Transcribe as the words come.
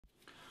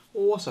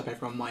What's up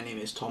everyone, my name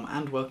is Tom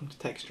and welcome to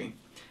TechStream.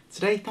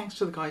 Today, thanks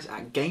to the guys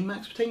at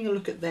Gamemax for taking a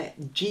look at their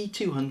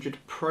G200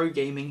 Pro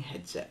gaming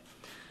headset.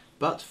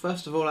 But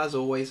first of all, as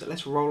always,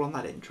 let's roll on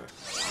that intro.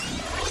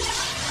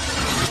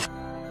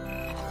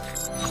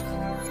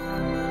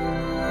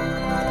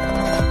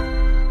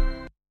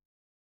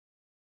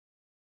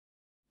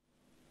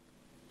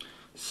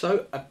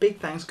 So a big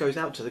thanks goes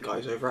out to the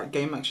guys over at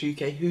Gamemax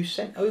UK who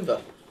sent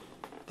over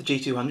the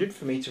G200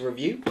 for me to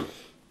review.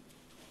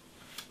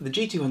 The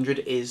G200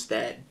 is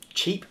their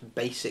cheap,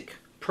 basic,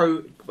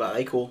 pro, well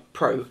they call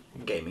pro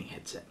gaming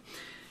headset.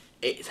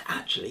 It's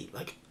actually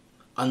like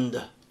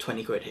under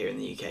 20 quid here in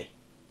the UK.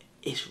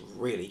 It's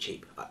really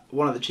cheap.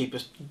 One of the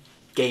cheapest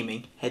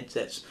gaming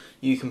headsets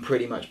you can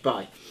pretty much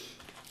buy.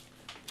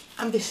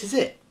 And this is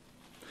it.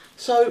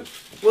 So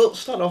we'll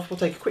start off, we'll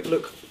take a quick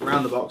look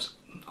around the box.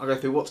 I'll go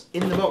through what's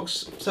in the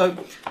box. So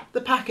the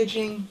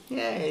packaging,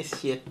 yeah,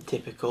 it's your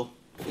typical.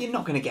 You're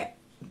not going to get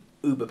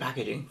Uber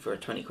packaging for a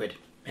 20 quid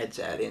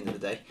headset at the end of the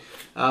day.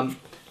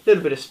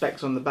 Little bit of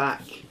specs on the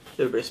back,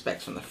 little bit of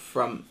specs on the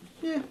front.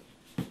 Yeah,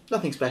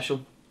 nothing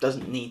special,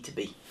 doesn't need to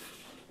be.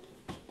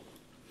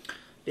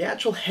 The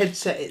actual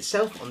headset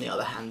itself, on the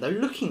other hand, though,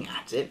 looking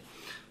at it,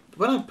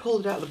 when I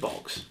pulled it out of the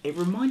box, it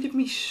reminded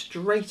me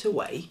straight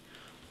away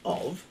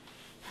of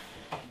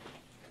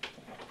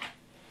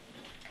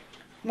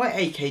my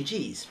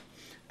AKGs,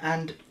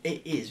 and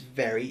it is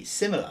very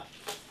similar.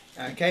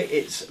 Okay,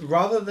 it's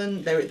rather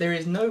than there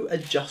is no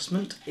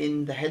adjustment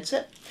in the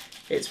headset.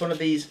 It's one of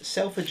these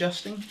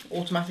self-adjusting,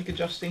 automatic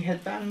adjusting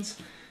headbands.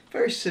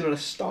 Very similar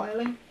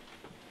styling,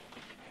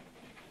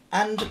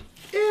 and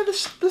yeah,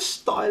 the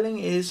styling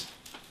is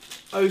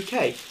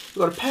okay.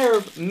 We've got a pair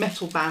of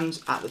metal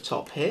bands at the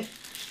top here.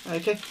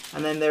 Okay,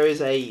 and then there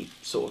is a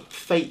sort of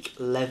fake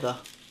leather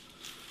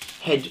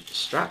head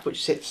strap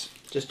which sits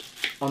just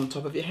on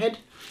top of your head.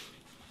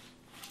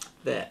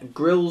 There are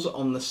grills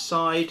on the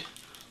side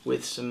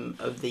with some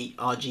of the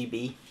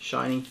RGB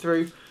shining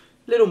through,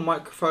 little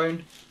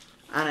microphone,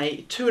 and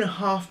a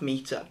 2.5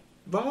 meter,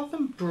 rather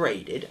than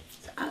braided,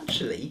 it's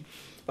actually,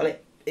 well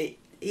it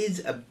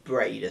is a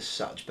braid as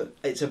such, but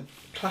it's a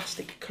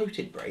plastic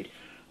coated braid.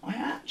 I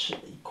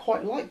actually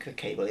quite like the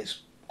cable,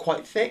 it's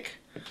quite thick.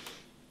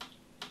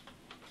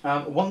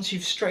 Once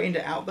you've straightened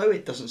it out though,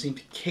 it doesn't seem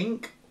to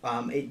kink.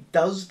 It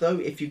does though,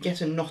 if you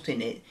get a knot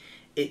in it,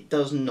 it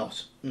does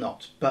not,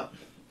 but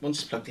once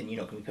it's plugged in,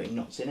 you're not going to be putting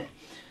knots in it.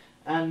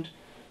 And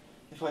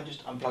if I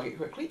just unplug it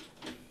quickly,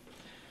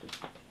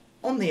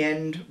 on the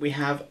end we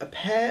have a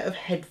pair of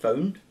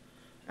headphone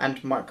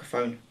and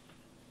microphone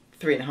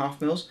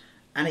 3.5mm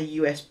and a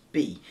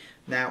USB.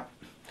 Now,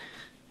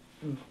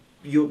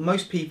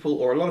 most people,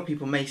 or a lot of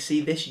people, may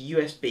see this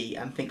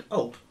USB and think,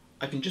 oh,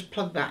 I can just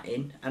plug that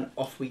in and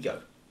off we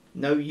go.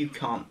 No, you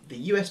can't.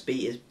 The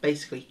USB is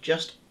basically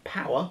just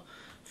power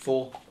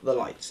for the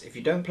lights. If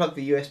you don't plug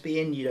the USB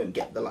in, you don't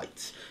get the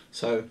lights.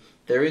 So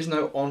there is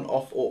no on,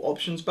 off or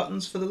options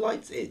buttons for the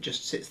lights. It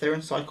just sits there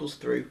and cycles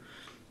through.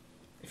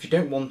 If you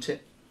don't want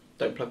it,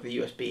 don't plug the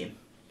USB in.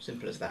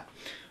 Simple as that.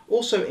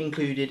 Also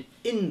included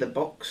in the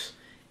box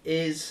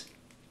is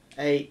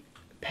a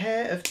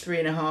pair of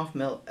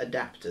 3.5mm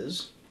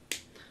adapters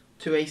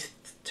to a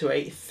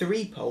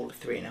 3-pole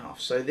 3.5.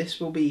 So this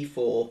will be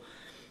for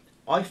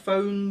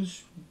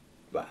iPhones.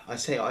 Well, I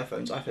say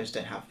iPhones. iPhones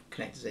don't have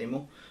connectors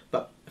anymore,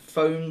 but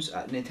phones,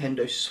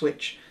 Nintendo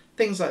Switch,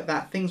 things like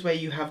that. Things where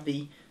you have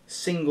the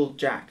single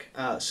jack.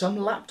 Some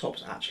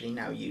laptops actually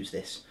now use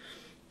this,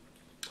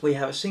 where you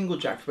have a single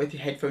jack for both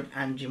your headphone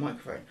and your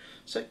microphone.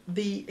 So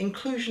the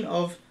inclusion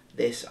of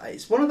this,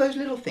 it's one of those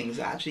little things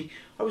that actually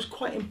I was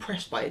quite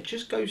impressed by. It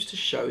just goes to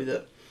show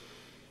that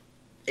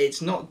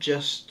it's not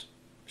just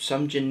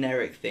some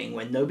generic thing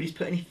where nobody's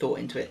put any thought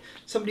into it.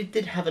 Somebody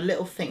did have a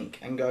little think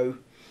and go,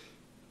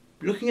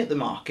 looking at the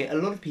market, a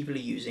lot of people are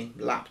using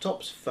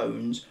laptops,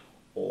 phones,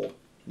 or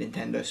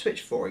Nintendo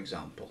Switch, for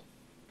example.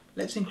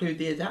 Let's include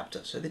the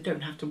adapter so they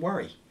don't have to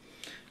worry.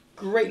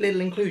 Great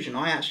little inclusion,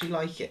 I actually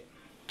like it.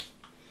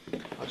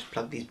 I'll just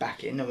plug these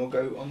back in and we'll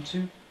go on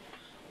to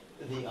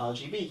the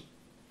RGB.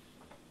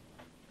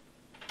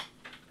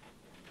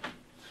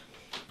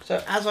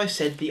 So as I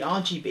said, the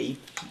RGB,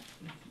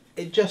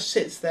 it just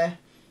sits there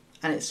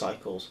and it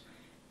cycles.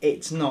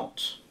 It's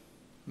not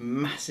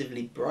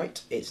massively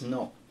bright, it's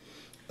not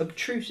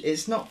obtrusive,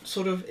 it's not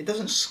sort of, it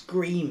doesn't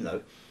scream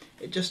though.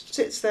 It just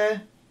sits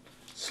there,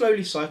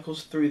 slowly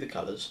cycles through the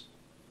colours.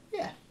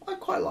 Yeah, I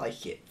quite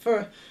like it.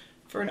 For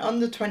an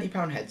under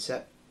 £20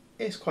 headset,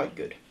 it's quite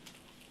good.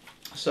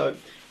 So,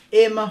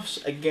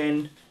 earmuffs,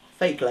 again,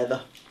 fake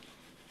leather,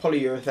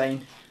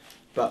 polyurethane,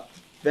 but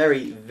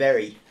very,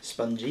 very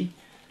spongy.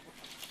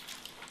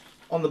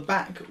 On the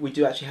back, we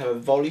do actually have a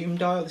volume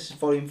dial. This is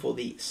volume for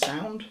the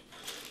sound.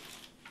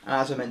 And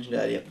as I mentioned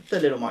earlier, the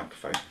little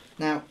microphone.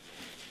 Now,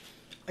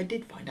 I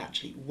did find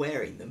actually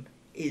wearing them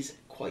is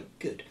quite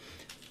good.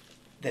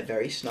 They're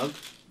very snug,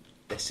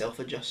 they're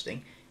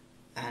self-adjusting,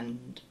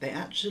 and they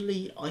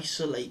actually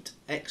isolate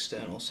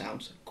external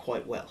sounds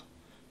quite well.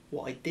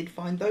 What I did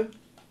find though,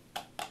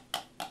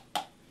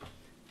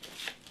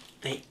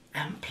 they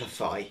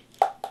amplify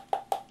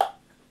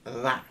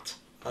that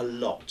a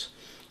lot.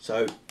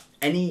 So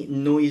any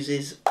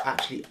noises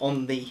actually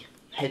on the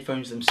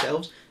headphones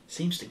themselves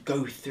seems to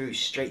go through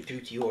straight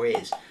through to your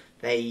ears.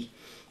 They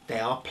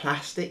are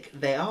plastic.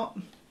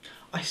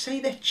 I say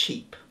they're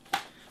cheap.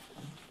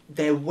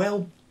 They're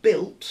well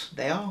built.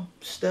 They are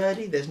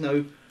sturdy. There's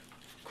no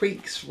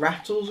creaks,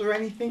 rattles or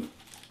anything.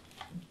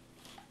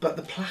 But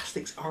the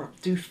plastics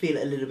do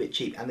feel a little bit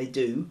cheap, and they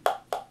do.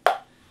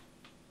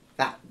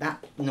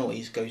 That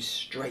noise goes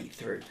straight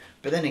through.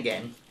 But then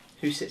again,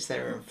 who sits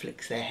there and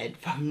flicks their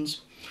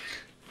headphones?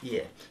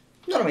 Yeah,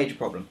 not a major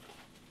problem.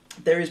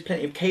 There is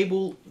plenty of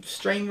cable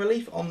strain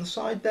relief on the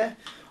side there.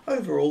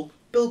 Overall,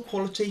 build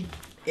quality,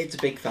 it's a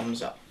big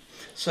thumbs up.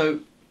 So,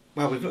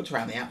 well, we've looked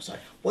around the outside.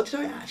 What did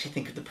I actually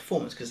think of the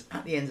performance? Because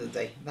at the end of the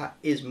day, that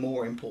is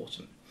more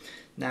important.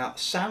 Now,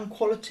 sound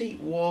quality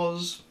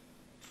was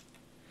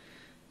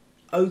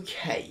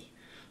okay.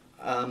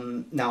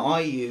 Now, I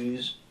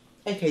use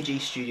AKG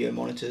Studio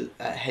Monitor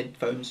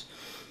headphones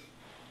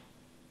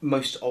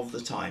most of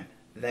the time.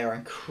 They're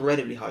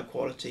incredibly high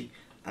quality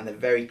and they're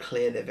very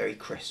clear, they're very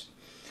crisp.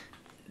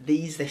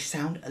 These, they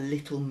sound a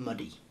little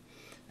muddy.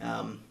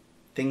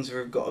 Things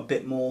have got a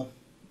bit more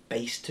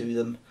bass to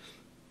them.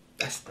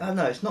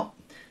 They've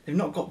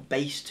not got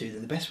bass to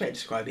them. The best way to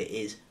describe it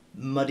is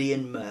muddy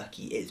and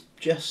murky. It's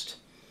just,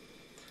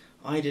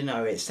 I don't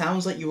know, it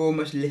sounds like you're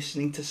almost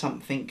listening to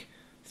something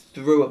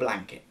through a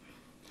blanket.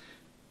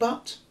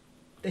 But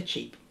they're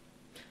cheap.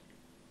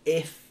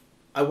 If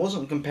I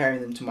wasn't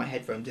comparing them to my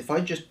headphones, if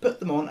I just put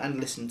them on and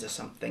listened to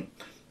something,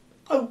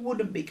 I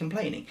wouldn't be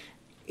complaining.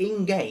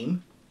 In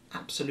game,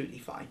 absolutely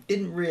fine.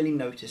 Didn't really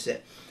notice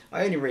it.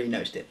 I only really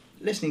noticed it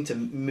listening to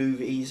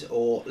movies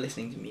or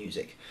listening to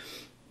music.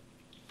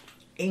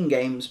 In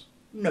games,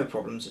 no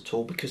problems at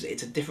all because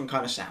it's a different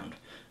kind of sound.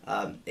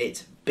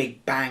 It's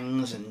big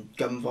bangs and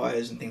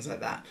gunfires and things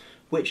like that,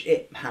 which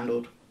it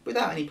handled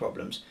without any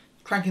problems.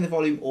 Cranking the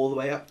volume all the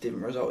way up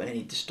didn't result in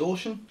any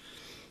distortion.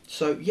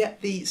 So yeah,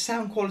 the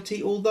sound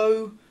quality,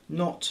 although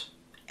not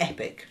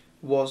epic,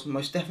 was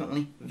most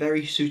definitely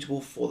very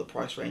suitable for the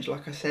price range.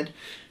 Like I said,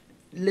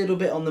 a little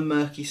bit on the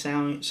murky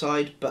sound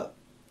side, but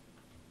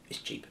it's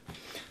cheap.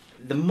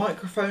 The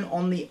microphone,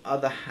 on the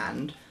other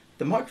hand,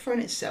 the microphone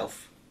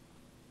itself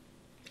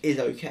is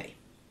okay.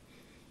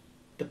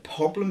 The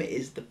problem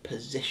is the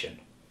position.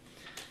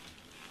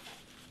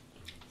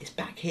 It's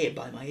back here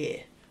by my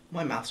ear.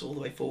 My mouth's all the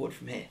way forward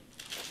from here.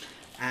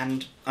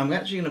 And I'm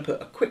actually going to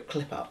put a quick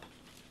clip up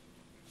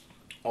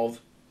of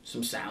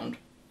some sound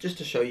just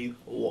to show you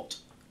what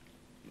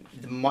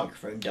the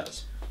microphone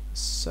does.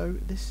 So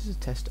this is a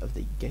test of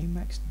the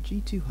Gamemax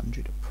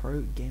G200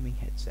 Pro gaming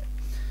headset.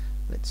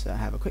 Let's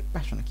have a quick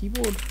bash on the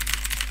keyboard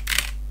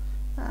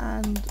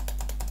and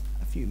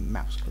a few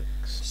mouse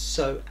clicks.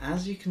 So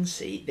as you can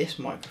see, this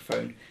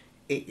microphone,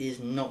 it is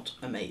not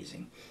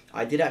amazing.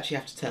 I did actually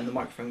have to turn the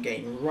microphone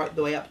gain right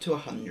the way up to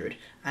 100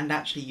 and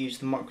actually use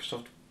the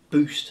Microsoft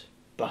Boost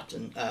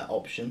button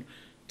option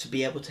to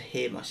be able to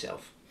hear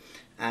myself.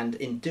 And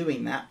in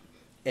doing that,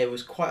 there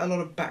was quite a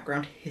lot of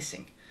background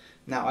hissing.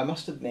 Now I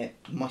must admit,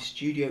 my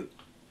studio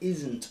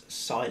isn't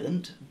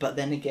silent, but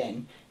then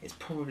again, it's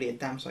probably a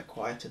damn sight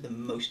quieter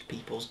than most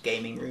people's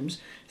gaming rooms.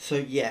 So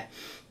yeah,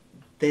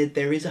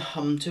 there is a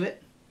hum to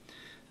it.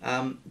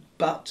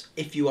 But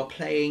if you are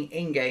playing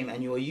in-game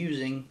and you are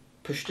using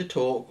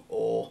push-to-talk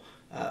or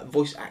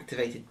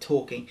voice-activated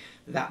talking,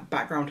 that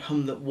background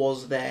hum that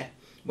was there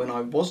when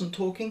I wasn't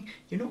talking,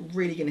 you're not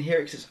really going to hear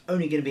it because it's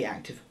only going to be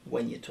active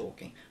when you're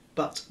talking.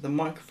 But the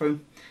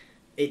microphone,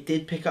 it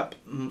did pick up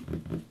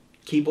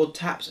keyboard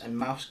taps and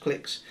mouse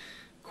clicks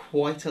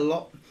quite a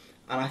lot.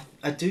 And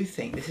I do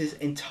think this is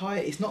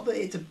it's not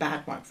that it's a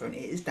bad microphone,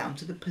 it is down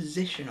to the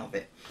position of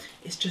it.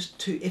 It's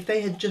just if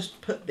they had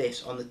just put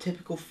this on the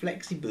typical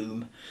flexi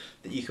boom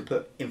that you could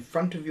put in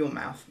front of your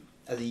mouth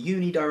as a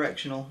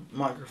unidirectional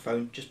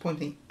microphone just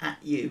pointing at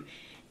you,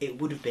 it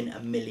would have been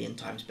a million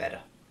times better.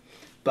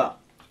 But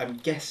I'm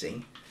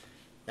guessing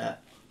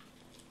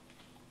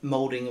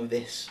moulding of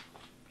this,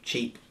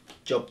 cheap,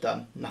 job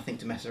done, nothing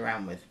to mess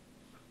around with.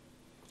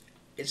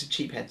 It's a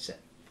cheap headset.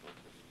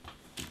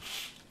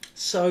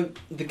 So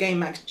the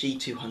Gamemax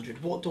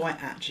G200, what do I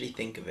actually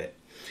think of it?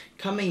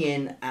 Coming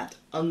in at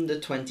under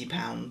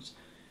 £20,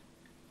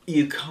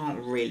 you can't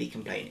really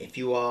complain. If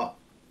you are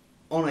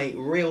on a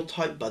real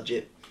tight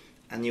budget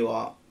and you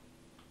are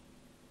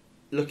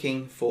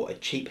looking for a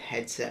cheap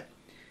headset,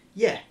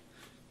 yeah,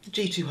 the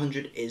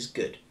G200 is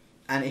good.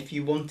 And if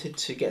you wanted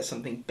to get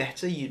something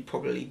better, you'd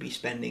probably be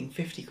spending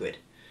 50 quid,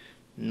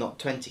 not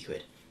 20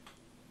 quid.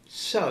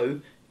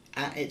 So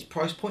at its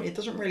price point, it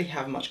doesn't really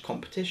have much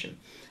competition.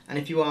 And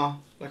if you are,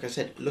 like I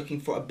said, looking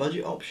for a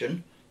budget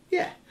option,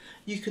 yeah,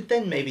 you could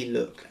then maybe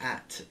look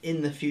at,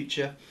 in the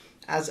future,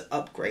 as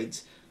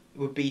upgrades,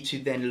 would be to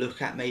then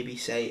look at maybe,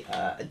 say,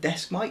 a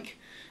desk mic,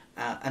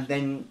 and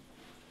then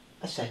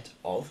a set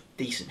of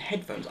decent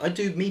headphones.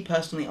 Me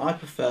personally, I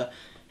prefer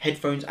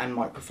headphones and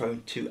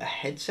microphone to a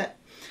headset,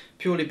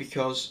 purely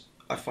because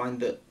I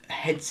find that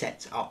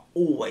headsets are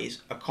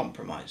always a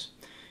compromise.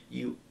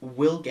 you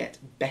will get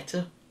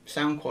better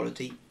sound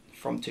quality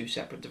from two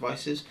separate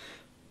devices.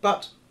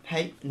 But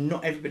hey,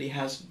 not everybody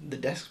has the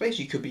desk space.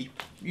 You could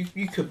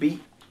be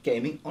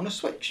gaming on a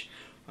Switch.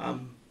 I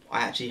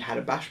actually had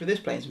a bash with this,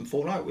 playing some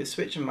Fortnite with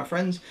Switch and my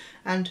friends,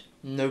 and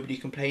nobody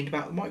complained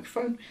about the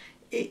microphone.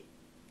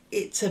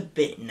 It's a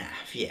bit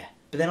naff, yeah.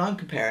 But then I'm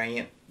comparing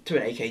it to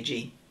an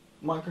AKG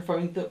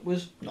microphone that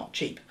was not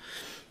cheap.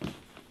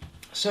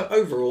 So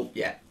overall,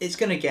 yeah, it's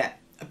going to get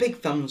a big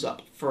thumbs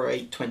up for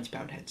a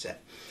 £20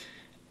 headset.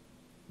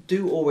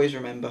 Do always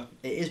remember,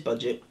 it is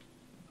budget,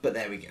 but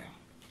there we go.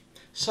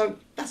 So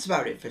that's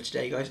about it for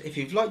today, guys. If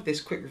you've liked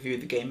this quick review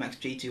of the Gamemax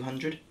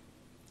G200,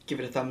 give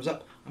it a thumbs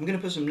up. I'm going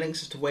to put some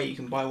links as to where you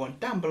can buy one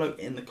down below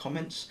in the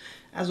comments.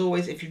 As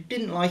always, if you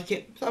didn't like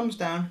it, thumbs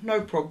down,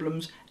 no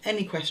problems.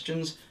 Any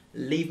questions,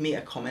 leave me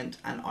a comment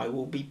and I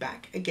will be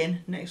back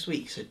again next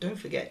week. So don't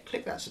forget,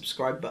 click that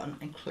subscribe button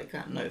and click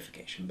that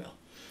notification bell.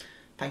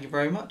 Thank you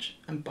very much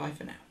and bye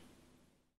for now.